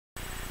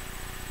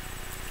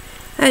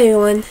Hi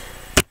everyone.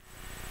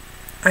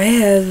 I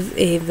have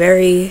a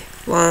very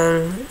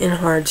long and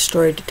hard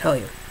story to tell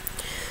you.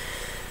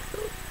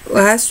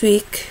 Last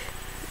week,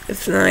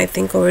 if not I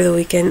think over the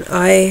weekend,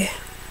 I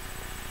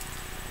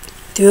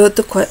threw out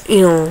the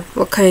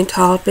what kind of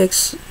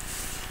topics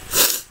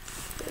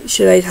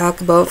should I talk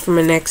about for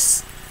my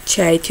next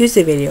Chatty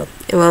Tuesday video.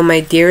 And one of my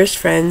dearest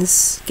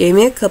friends gave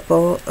me a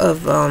couple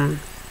of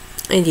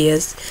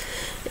ideas,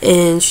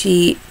 and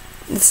the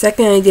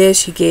second idea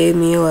she gave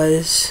me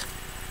was,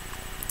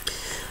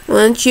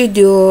 why don't you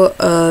do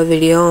a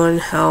video on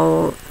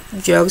how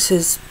drugs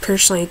has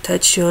personally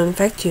touched you and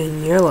affected you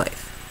in your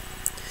life?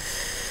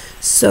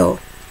 So,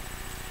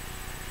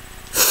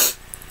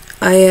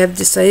 I have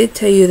decided to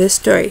tell you this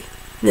story.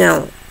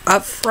 Now,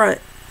 up front,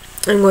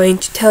 I'm going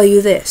to tell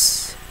you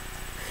this.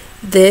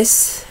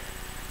 This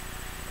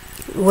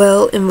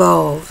will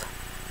involve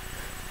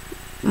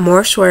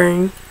more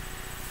swearing,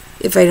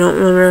 if I don't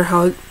remember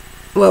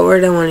what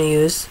word I want to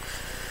use,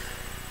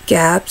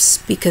 gaps,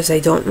 because I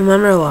don't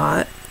remember a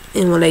lot,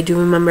 and what I do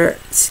remember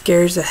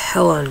scares the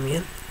hell out of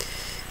me,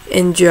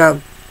 and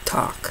drug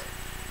talk.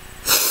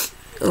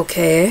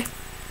 Okay?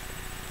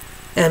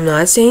 I'm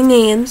not saying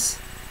names.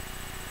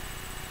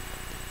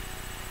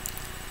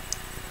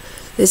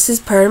 This is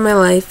part of my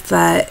life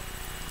that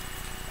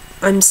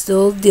I'm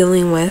still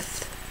dealing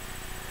with.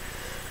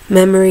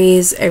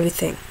 Memories,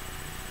 everything.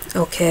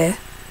 Okay?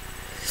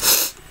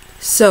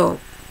 So,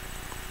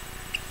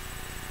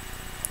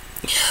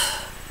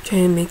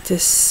 trying to make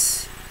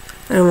this,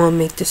 I don't want to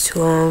make this too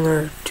long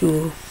or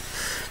too,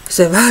 because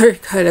I've already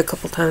tried a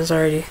couple times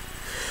already.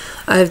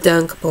 I've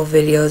done a couple of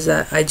videos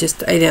that I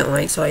didn't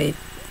like, so I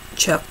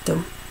chucked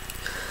them.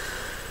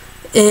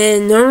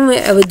 And normally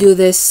I would do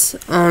this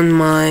on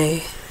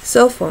my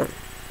cell phone,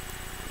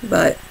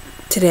 but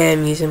today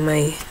I'm using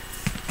my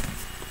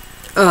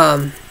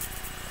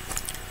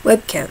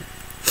webcam.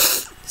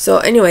 So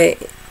anyway,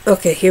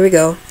 okay, here we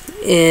go.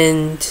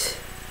 And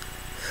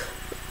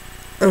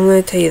I'm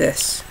going to tell you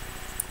this.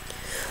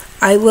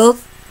 I will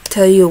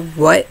tell you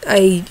what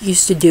I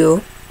used to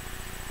do.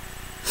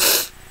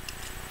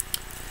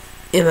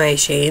 Am I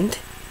ashamed?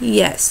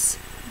 Yes.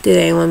 Did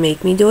anyone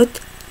make me do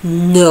it?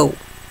 No.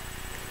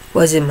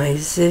 Was it my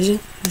decision?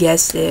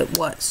 Yes, it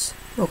was.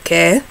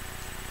 Okay?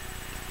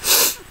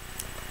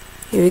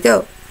 Here we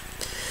go.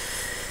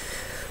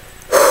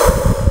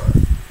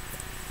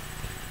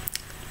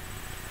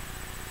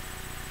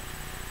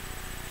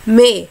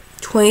 May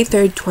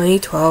 23rd,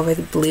 2012, I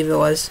believe it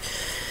was.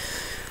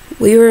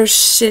 We were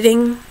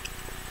sitting,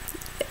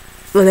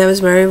 when I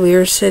was married, we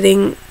were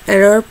sitting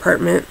at our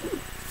apartment.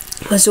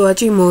 I was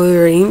watching a movie, we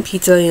were eating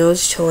pizza, it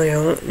was chilling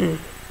out, and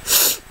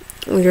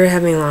we were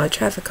having a lot of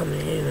traffic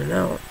coming in and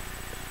out.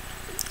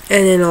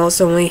 And then all of a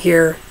sudden we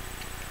hear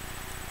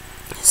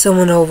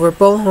someone over,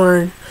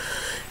 bullhorn.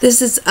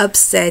 This is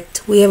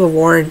upset. We have a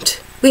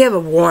warrant. We have a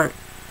warrant.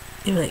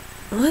 And I'm like,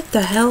 what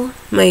the hell?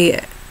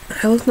 I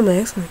looked at my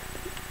ex, I'm like,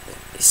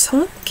 is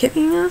someone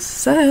kidding us?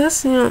 Is that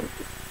us?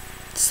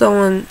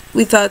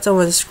 We thought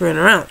someone was screwing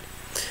around.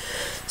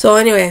 So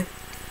anyway,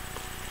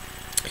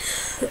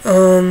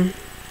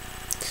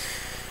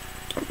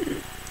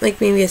 like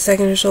maybe a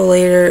second or so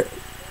later,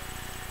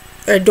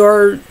 our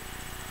door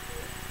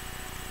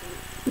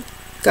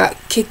got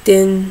kicked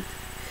in,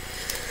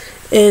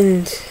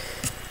 and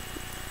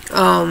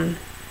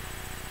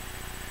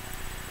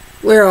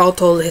we were all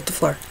told to hit the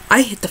floor.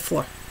 I hit the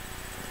floor.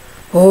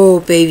 Oh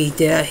baby,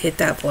 did I hit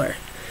that floor.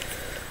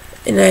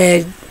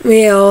 And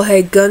we all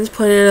had guns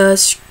pointed at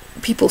us,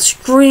 people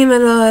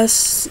screaming at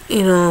us,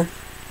 and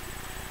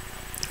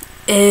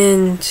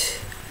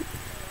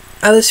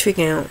I was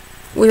freaking out.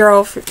 We were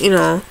all, freaking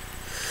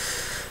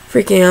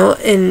out,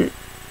 and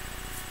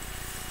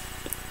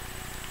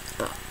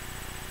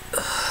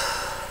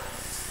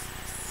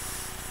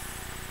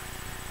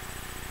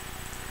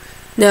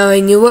now I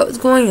knew what was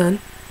going on,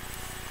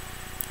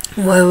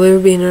 while we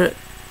were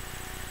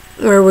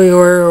where we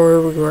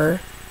were.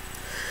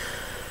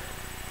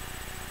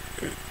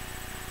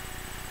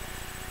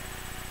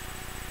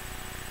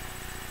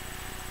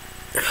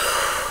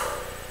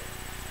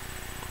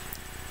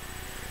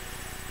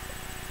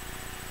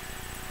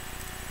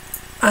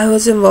 I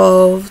was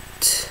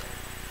involved,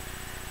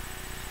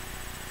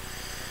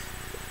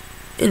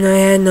 and I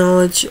had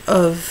knowledge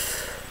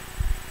of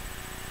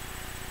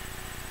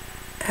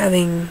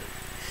having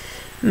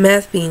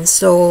meth being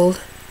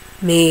sold,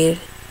 made,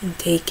 and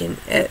taken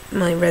at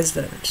my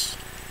residence.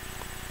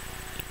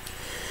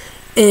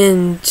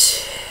 And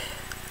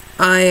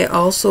I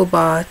also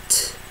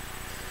bought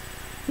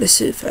the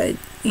stuff I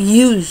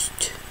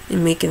used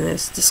in making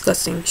this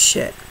disgusting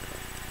shit.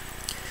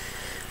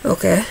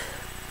 Okay?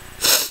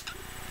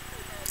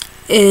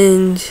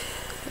 And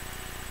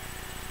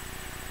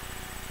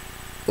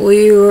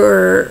we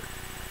were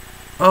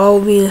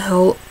all being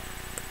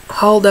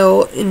hauled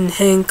out in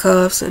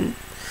handcuffs, and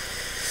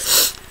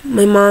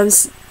my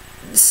mom's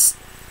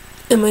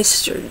and my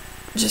sister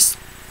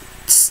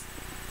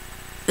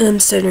and I'm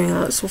stuttering a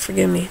lot, so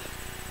forgive me.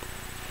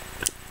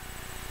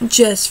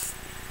 Just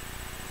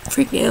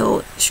freaking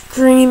out,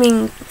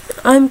 screaming,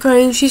 I'm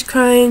crying, she's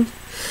crying.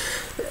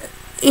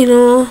 You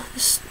know,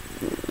 just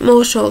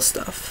emotional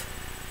stuff.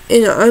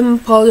 And I'm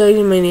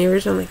apologizing to my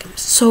neighbors. I'm like, I'm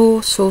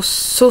so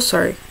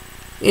sorry.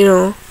 You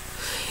know.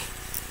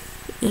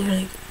 And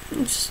like,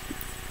 just,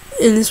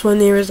 and this one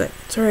neighbor's like,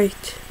 it's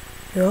alright.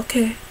 You're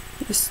okay.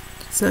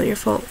 It's not your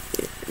fault.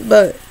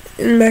 But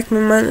in the back of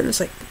my mind, it's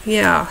like,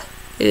 yeah,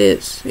 it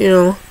is, you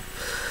know.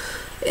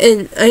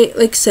 And I,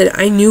 like I said,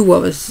 I knew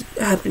what was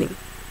happening.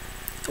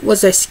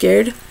 Was I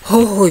scared?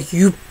 Oh,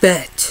 you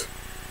bet.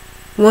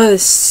 One of the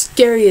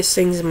scariest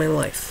things in my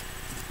life.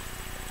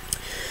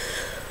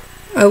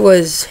 I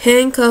was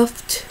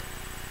handcuffed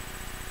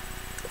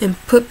and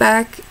put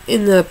back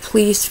in the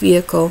police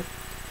vehicle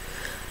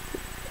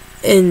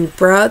and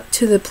brought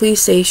to the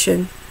police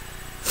station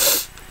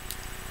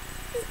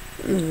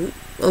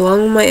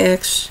along with my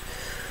ex,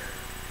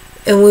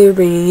 and we were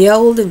being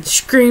yelled and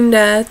screamed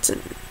at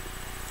and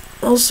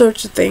all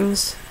sorts of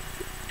things.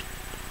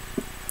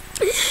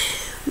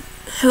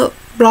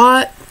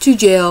 Brought to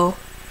jail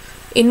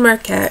in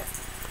Marquette,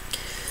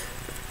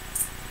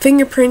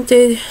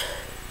 fingerprinted,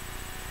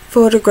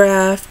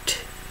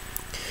 photographed,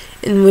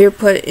 and we were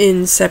put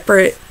in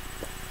separate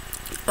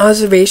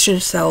observation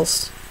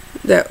cells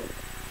that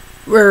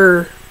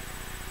are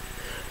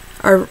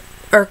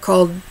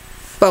called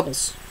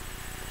bubbles,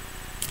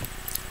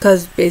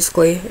 because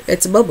basically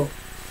it's a bubble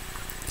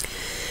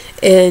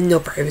and no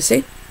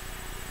privacy.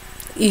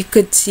 You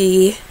could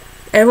see,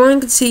 everyone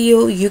could see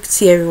you, you could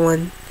see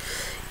everyone,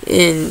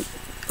 and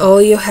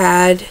all you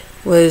had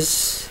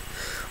was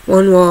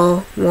one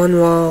wall,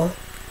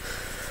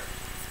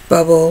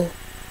 bubble,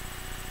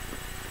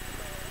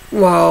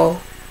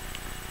 wall,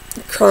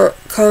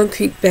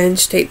 concrete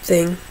bench type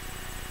thing,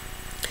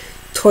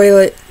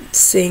 toilet,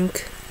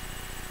 sink,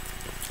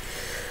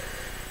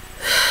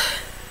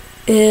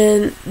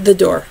 and the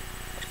door,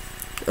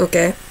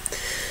 okay,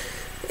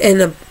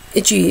 and a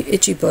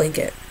itchy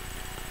blanket.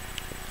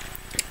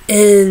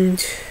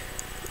 And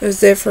I was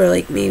there for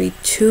like maybe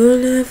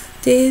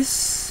 2.5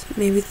 days,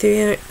 maybe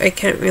 3. I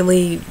can't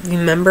really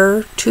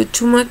remember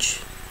too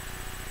much,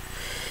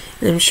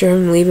 and I'm sure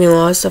I'm leaving a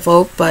lot of stuff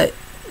out, but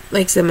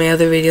like I said, my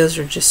other videos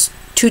are just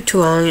too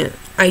long, and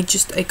I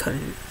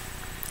couldn't.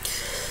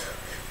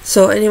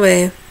 So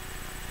anyway,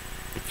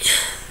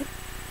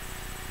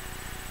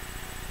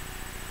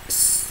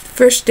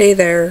 first day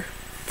there,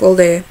 full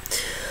day,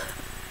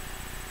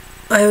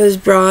 I was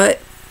brought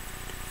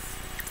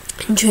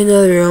into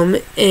another room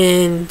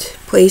and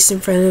placed in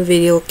front of a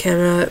video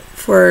camera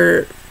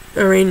for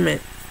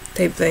arraignment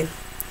type thing.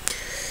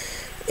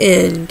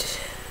 And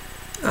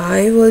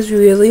I was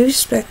really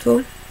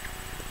respectful.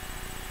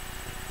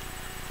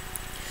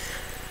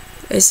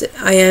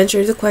 I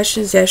answered the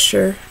questions, yes,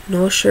 sure,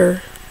 no,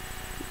 sure,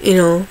 you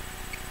know.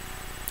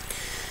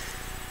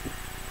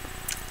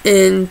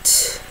 And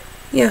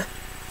yeah,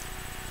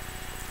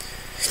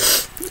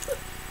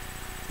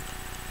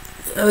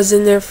 I was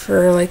in there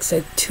for, like I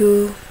said,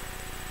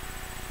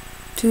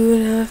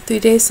 2.5, 3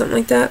 days, something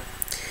like that.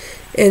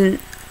 And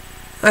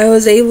I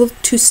was able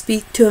to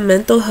speak to a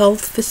mental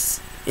health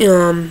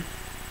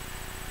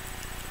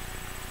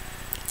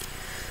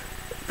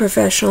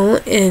professional,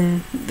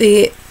 and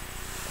they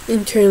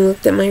in turn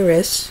looked at my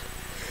wrist,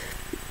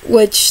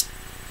 which,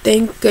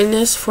 thank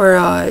goodness for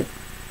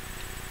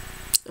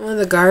one of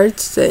the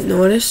guards that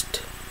noticed.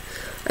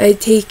 I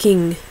had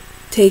taken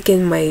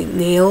my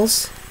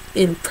nails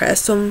and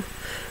pressed them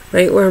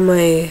right where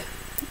my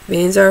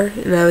veins are,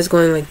 and I was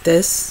going like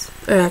this,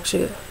 or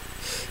actually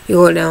you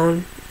go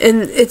down,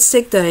 and it's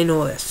sick that I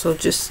know this, so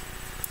just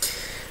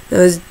I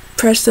was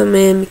pressed them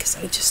in because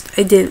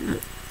I did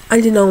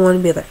not want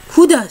to be like,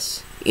 who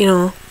does, you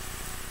know.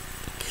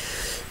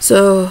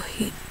 So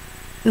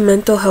the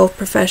mental health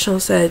professional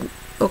said,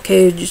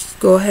 okay, just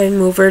go ahead and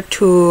move her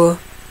to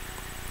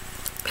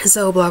a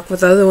cell block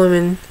with other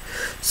women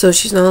so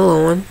she's not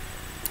alone.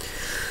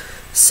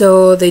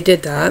 So they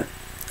did that.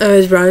 I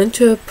was brought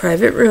into a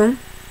private room.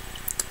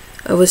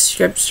 I was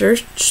strip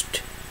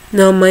searched.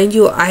 Now, mind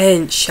you, I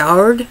hadn't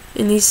showered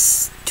in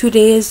these 2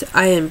 days.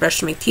 I hadn't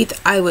brushed my teeth.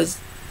 I was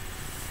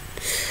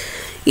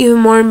even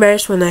more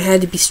embarrassed when I had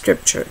to be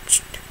strip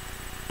searched.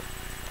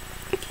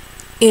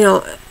 You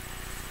know,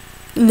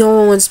 no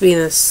one wants to be in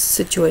this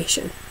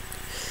situation.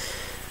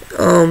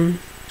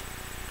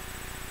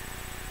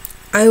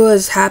 I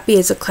was happy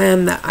as a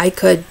clam that I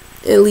could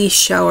at least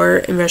shower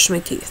and brush my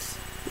teeth.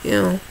 You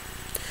know,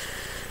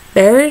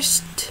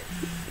 embarrassed?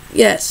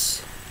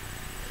 Yes.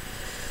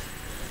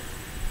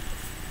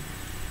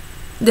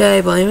 Did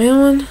I blame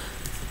anyone?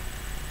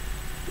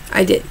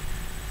 I did.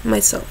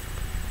 Myself.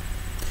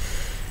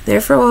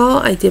 There for a while,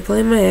 I did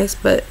blame my ex,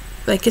 but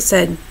like I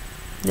said,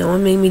 no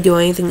one made me do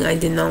anything I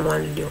did not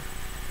want to do.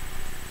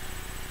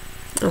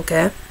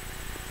 Okay?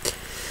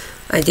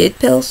 I did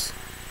pills.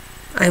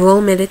 I will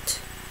admit it.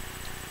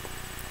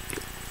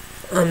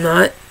 I'm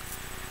not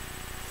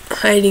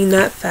hiding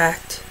that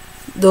fact.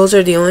 Those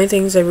are the only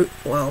things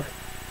well,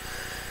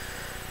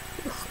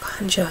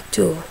 ganja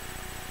too,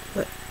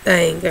 but that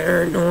ain't gonna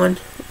hurt no one,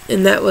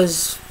 and that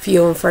was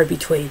few and far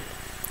between.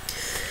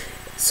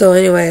 So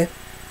anyway,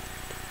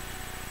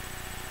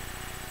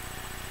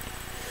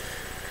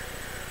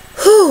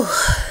 whew,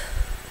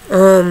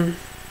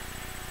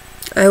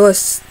 I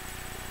was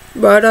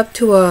brought up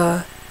to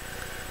a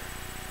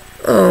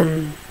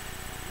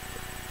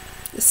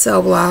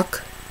cell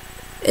block,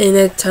 and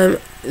at the time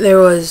there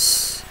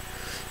was,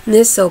 in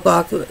this cell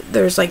block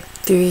there's like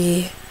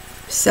 3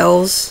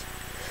 cells,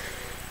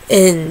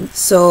 and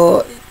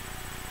so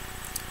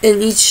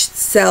in each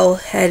cell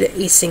had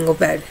a single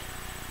bed,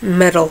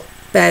 metal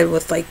bed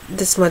with like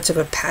this much of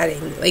a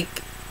padding,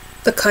 like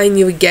the kind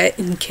you would get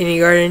in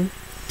kindergarten,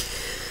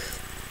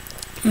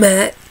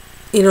 mat,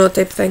 you know,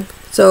 type of thing.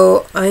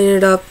 So I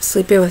ended up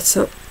sleeping with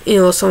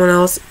someone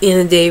else in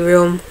a day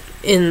room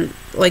in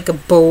like a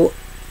boat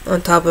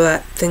on top of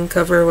that thin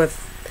cover with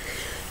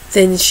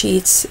thin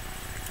sheets.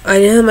 I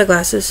didn't have my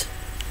glasses.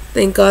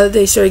 Thank God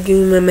they started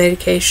giving me my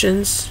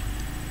medications.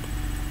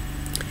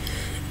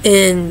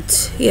 And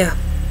yeah,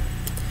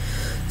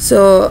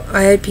 so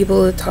I had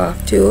people to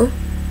talk to.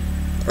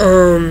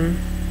 And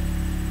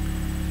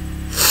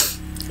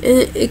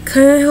it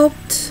kind of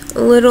helped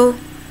a little.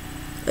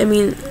 I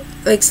mean,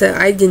 like I said,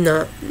 I did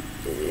not.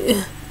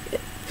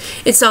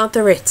 It's not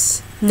the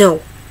Ritz.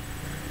 No.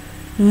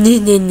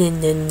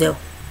 No.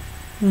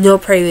 No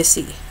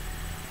privacy.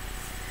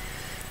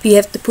 If you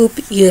have to poop,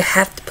 you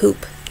have to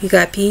poop. You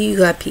gotta pee, you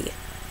gotta pee.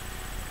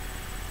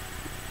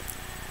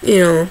 You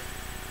know.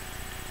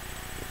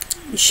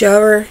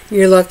 Shower,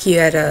 you're lucky you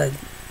had a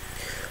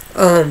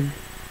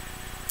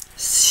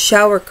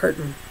shower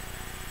curtain.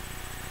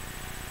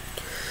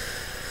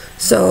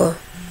 So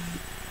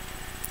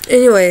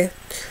anyway,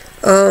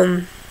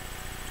 I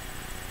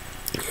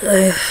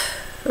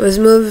was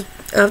moved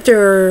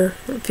after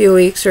a few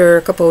weeks or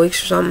a couple of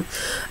weeks or something.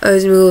 I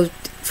was moved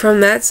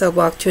from that cell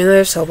block to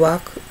another cell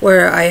block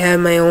where I had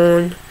my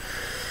own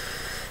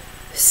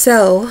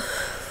cell.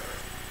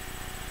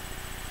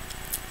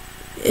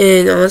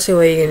 And honestly,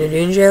 what are you gonna do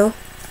in jail?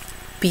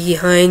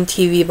 Behind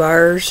TV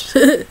bars.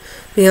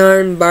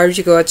 Behind bars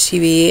you go watch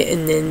TV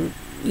and then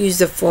use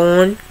the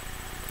phone.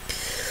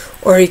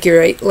 Or you could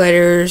write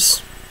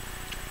letters.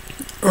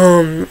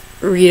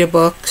 Read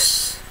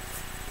books.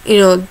 You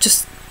know,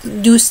 just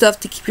do stuff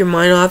to keep your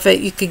mind off it.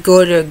 You could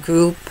go to a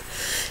group,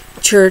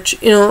 church,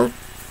 you know.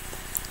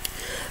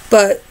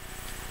 But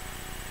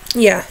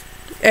yeah,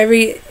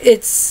 even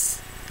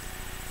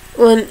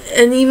when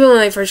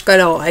I first got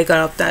out, I got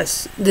up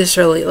this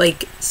early,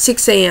 like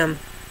 6 a.m.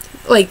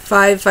 Like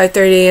 5:30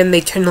 a.m.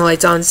 They turn the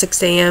lights on.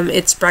 6 a.m.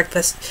 It's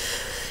breakfast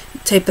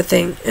type of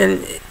thing.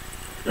 And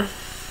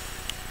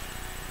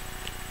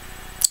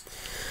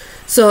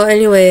so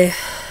anyway,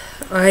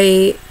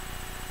 one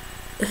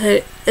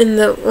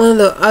of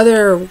the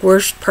other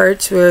worst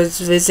parts was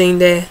visiting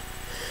day,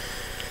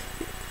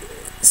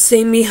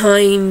 sitting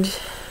behind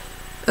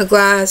a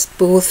glass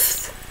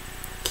booth,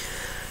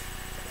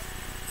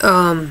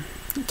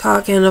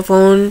 talking on the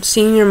phone,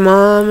 seeing your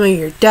mom or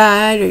your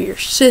dad or your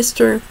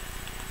sister.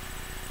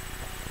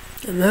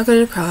 I'm not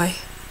gonna cry.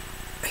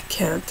 I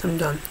can't. I'm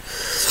done.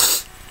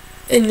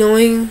 And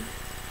knowing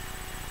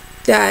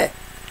that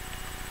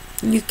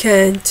you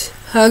can't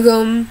hug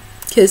them,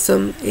 kiss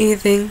them,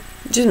 anything,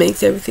 it just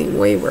makes everything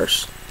way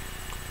worse.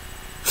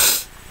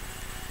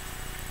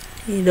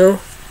 You know?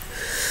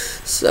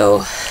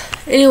 So,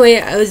 anyway,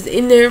 I was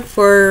in there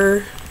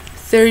for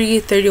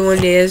 31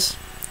 days.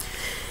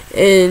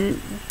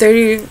 And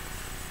the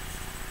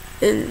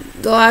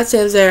last day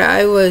I was there,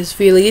 I was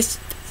released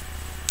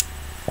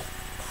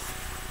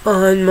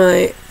on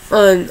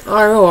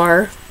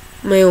ROR,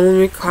 my own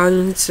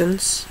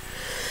recognizance,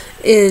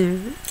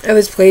 and I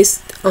was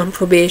placed on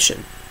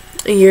probation,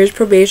 a year's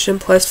probation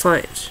plus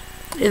fines.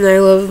 And I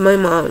love my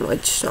mom,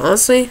 which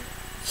honestly,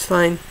 it's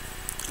fine.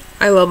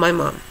 I love my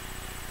mom.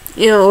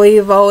 You know,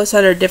 we've always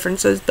had our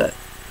differences, but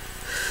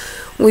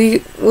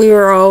we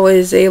were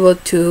always able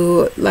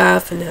to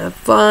laugh and have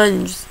fun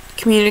and just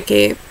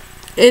communicate.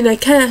 And I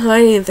can't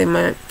hide anything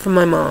from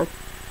my mom.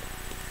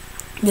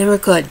 Never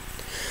could.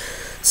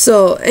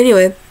 So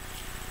anyway,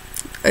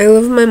 I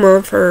lived with my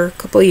mom for a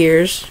couple of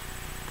years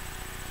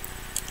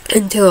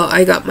until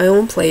I got my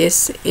own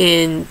place,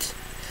 and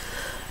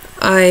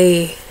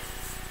I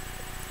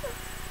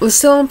was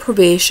still on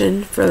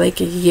probation for like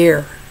a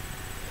year.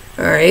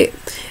 Alright?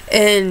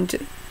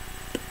 And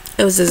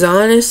I was as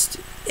honest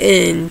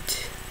and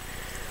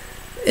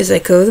as I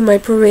could with my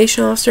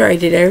probation officer. I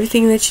did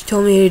everything that she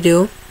told me to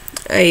do.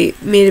 I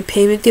made a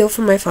payment deal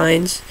for my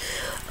fines.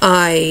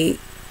 I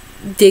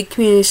did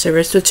community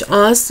service, which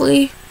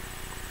honestly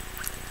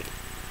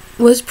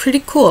was pretty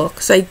cool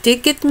because I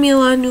did get to meet a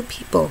lot of new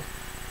people,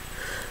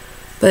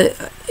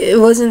 but it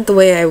wasn't the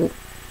way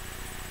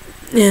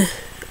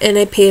and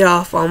I paid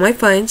off all my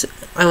fines.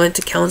 I went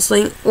to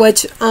counseling,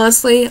 which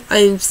honestly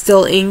I'm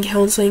still in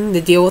counseling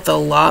to deal with a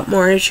lot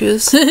more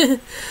issues.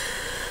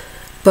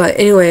 But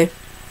anyway,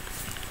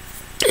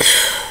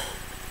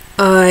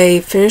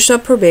 I finished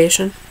up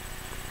probation,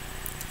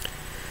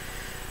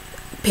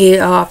 paid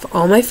off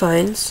all my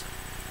fines.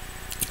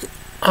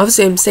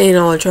 Obviously I'm staying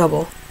out of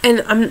trouble,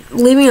 and I'm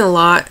leaving a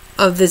lot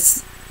of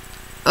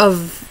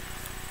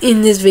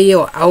in this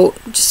video out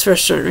just for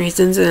certain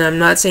reasons, and I'm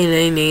not saying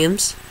any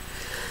names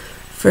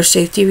for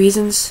safety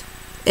reasons.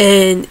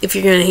 And if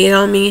you're gonna hate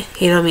on me,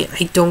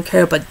 I don't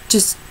care, but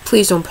just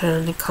please don't put it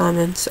in the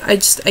comments. I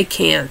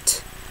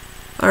can't.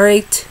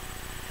 Alright?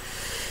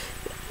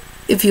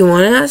 If you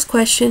want to ask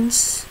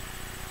questions,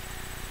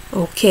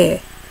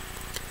 okay,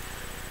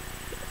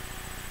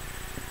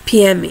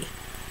 PM me.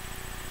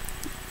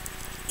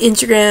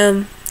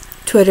 Instagram,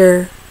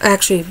 Twitter,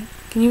 actually,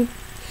 can you,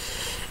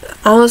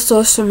 all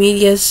social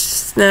medias,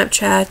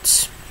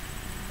 Snapchat,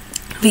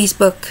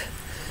 Facebook,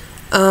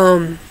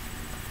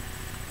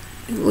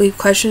 leave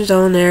questions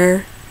down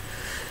there,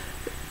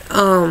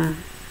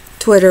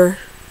 Twitter,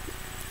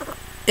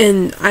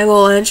 and I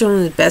will answer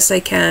them the best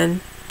I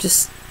can.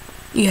 Just,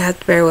 you have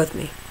to bear with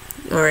me,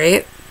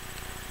 alright?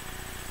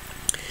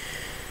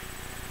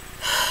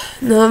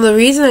 Now, the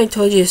reason I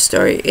told you a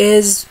story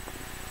is,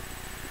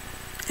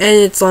 and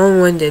it's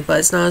long-winded, but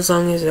it's not as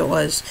long as it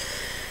was,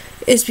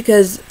 is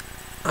because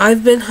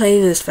I've been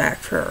hiding this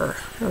fact for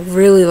a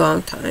really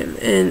long time,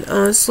 and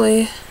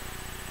honestly,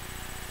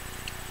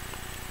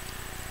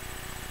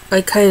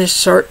 I kind of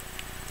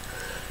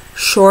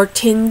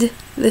shortened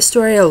this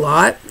story a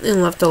lot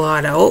and left a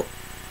lot out.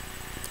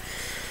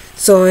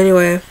 So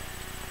anyway,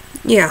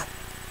 yeah.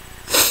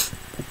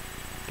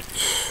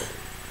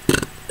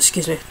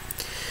 Excuse me.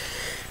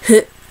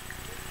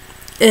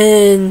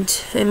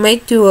 And I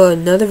might do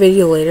another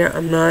video later.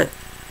 I'm not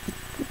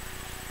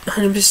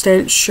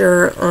 100%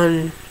 sure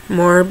on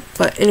more,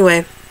 but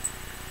anyway,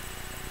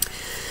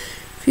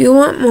 if you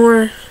want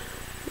more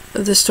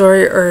of the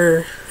story,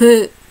 or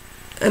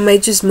I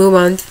might just move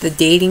on to the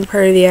dating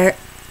part of the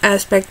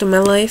aspect of my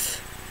life,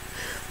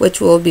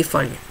 which will be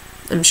funny,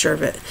 I'm sure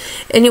of it.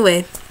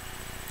 Anyway,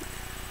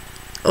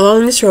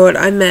 along this road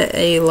I met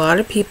a lot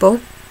of people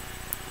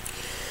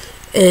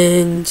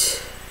and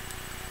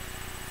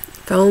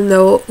found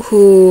out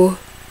who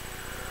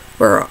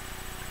were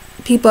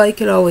people I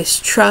could always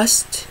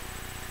trust,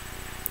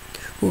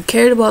 who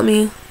cared about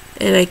me,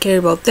 and I cared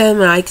about them,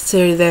 and I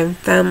consider them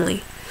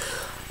family,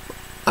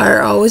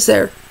 are always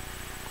there.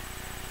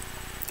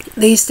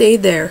 They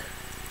stayed there.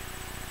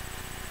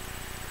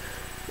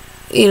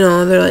 You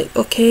know, they're like,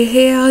 okay,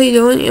 hey, how you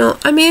doing? You know,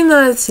 I may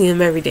not see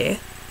them every day,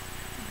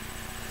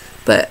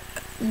 but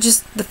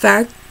just the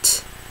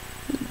fact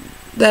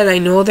that I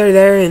know they're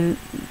there and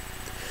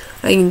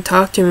I can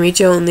talk to them, reach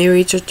out, and they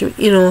reach out to me,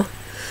 you know,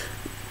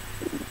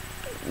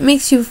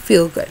 makes you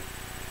feel good.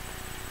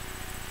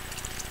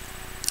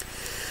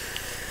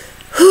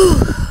 Whew.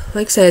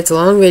 Like I said, it's a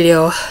long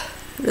video.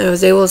 I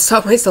was able to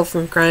stop myself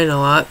from crying a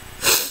lot.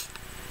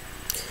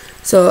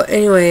 So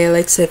anyway,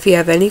 like I said, if you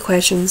have any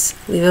questions,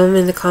 leave them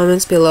in the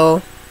comments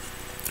below,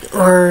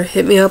 or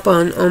hit me up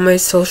on all my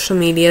social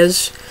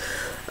medias,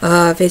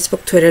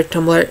 Facebook, Twitter,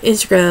 Tumblr,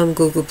 Instagram,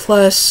 Google+,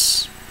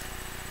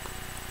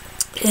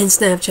 and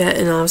Snapchat,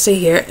 and I'll say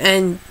here.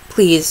 And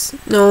please,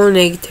 no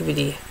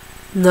negativity,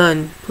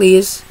 none,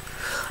 please.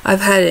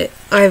 I've had it.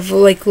 I've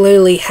like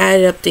literally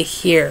had it up to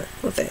here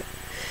with it,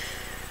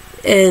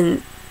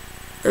 and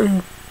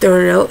I'm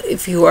throwing it out.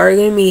 If you are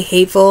gonna be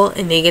hateful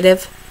and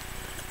negative,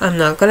 I'm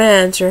not gonna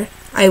answer.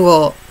 I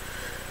will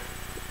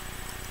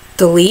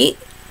delete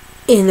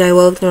and I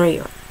will ignore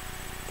you.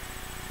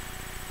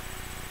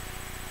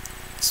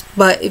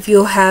 But if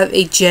you have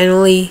a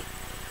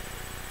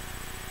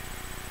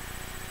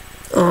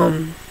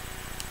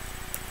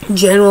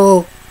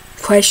general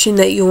question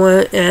that you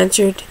want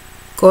answered,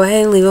 go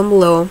ahead and leave them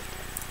below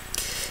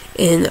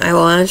and I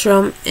will answer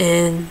them.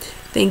 And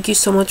thank you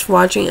so much for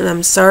watching, and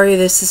I'm sorry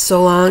this is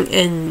so long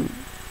and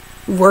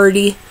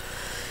wordy,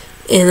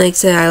 and like I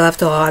said, I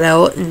left a lot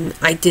out and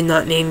I did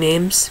not name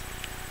names,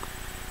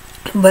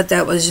 but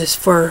that was just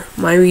for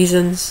my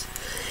reasons.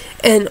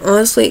 And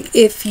honestly,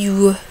 if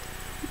you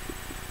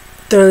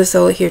throw this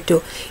out here too,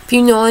 if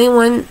you know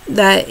anyone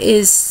that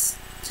is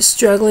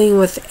struggling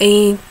with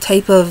any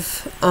type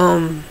of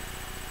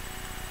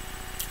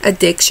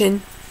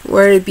addiction,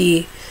 whether it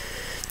be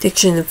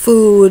addiction to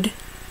food,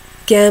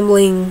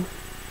 gambling,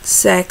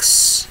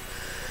 sex,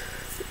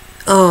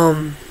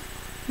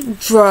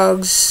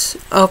 drugs,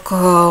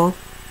 alcohol,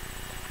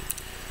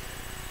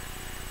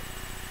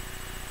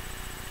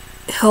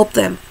 help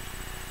them.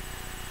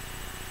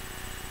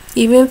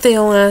 Even if they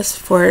don't ask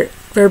for it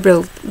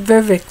verbally,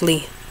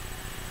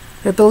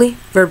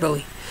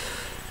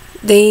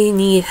 they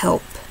need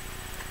help.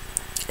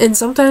 And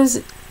sometimes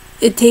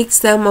it takes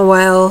them a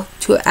while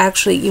to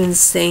actually even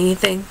say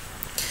anything.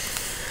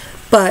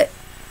 But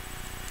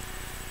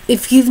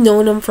if you've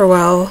known them for a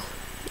while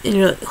and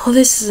you're like, oh,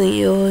 this isn't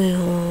you, you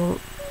know,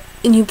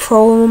 and you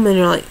probe them and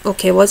you're like,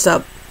 okay, what's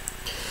up?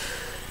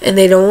 And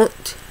they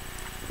don't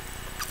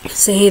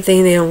say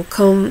anything, they don't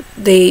come,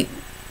 they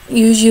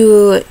use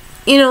you,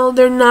 you know,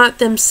 they're not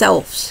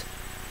themselves.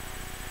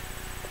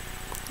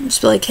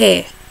 Just be like,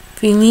 hey,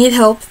 if you need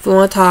help, if you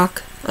want to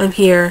talk, I'm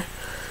here.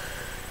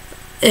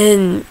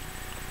 And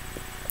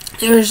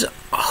there's a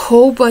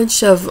whole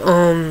bunch of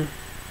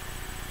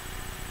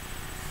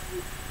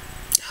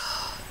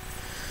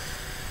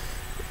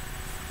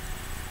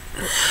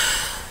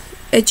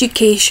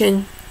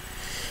education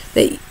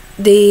that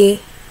they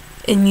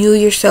and you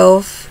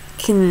yourself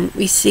can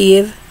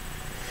receive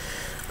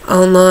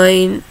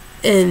online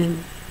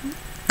and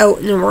out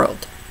in the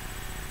world.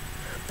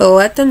 But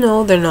let them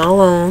know they're not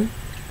alone.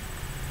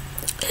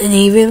 And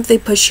even if they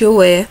push you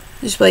away,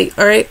 just be like,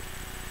 alright,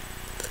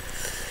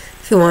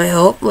 if you want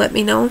help, let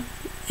me know,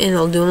 and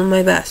I'll do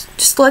my best.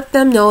 Just let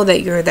them know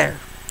that you're there,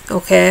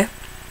 okay?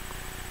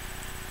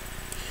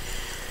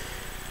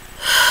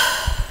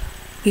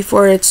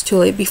 Before it's too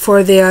late,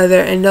 before they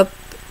either end up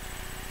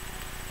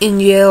in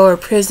jail or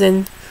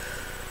prison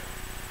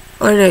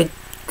or in a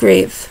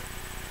grave.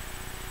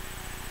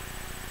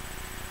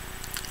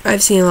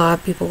 I've seen a lot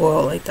of people go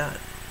out like that.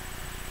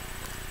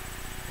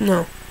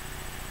 No.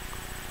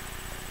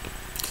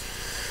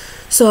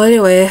 So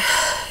anyway,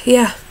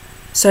 yeah.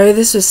 Sorry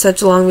this was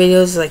such a long video.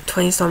 It was like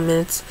 20-some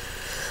minutes.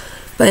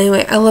 But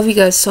anyway, I love you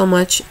guys so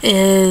much.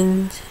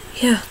 And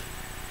yeah.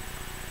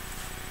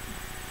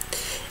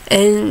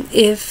 And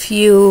if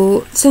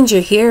you, since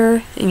you're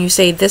here and you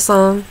stayed this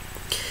long,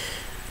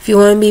 if you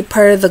want to be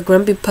part of the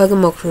Grumpy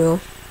Pugamo crew,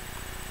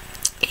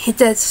 hit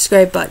that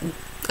subscribe button.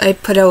 I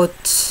put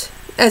out,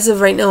 as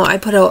of right now, I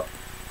put out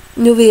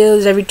new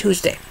videos every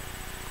Tuesday.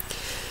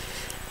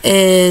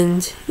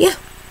 And yeah.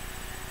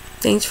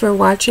 Thanks for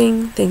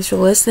watching. Thanks for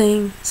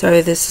listening.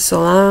 Sorry this is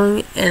so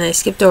long and I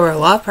skipped over a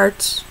lot of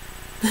parts.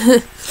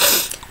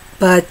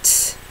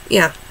 But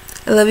yeah.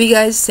 I love you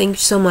guys. Thank you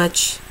so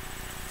much.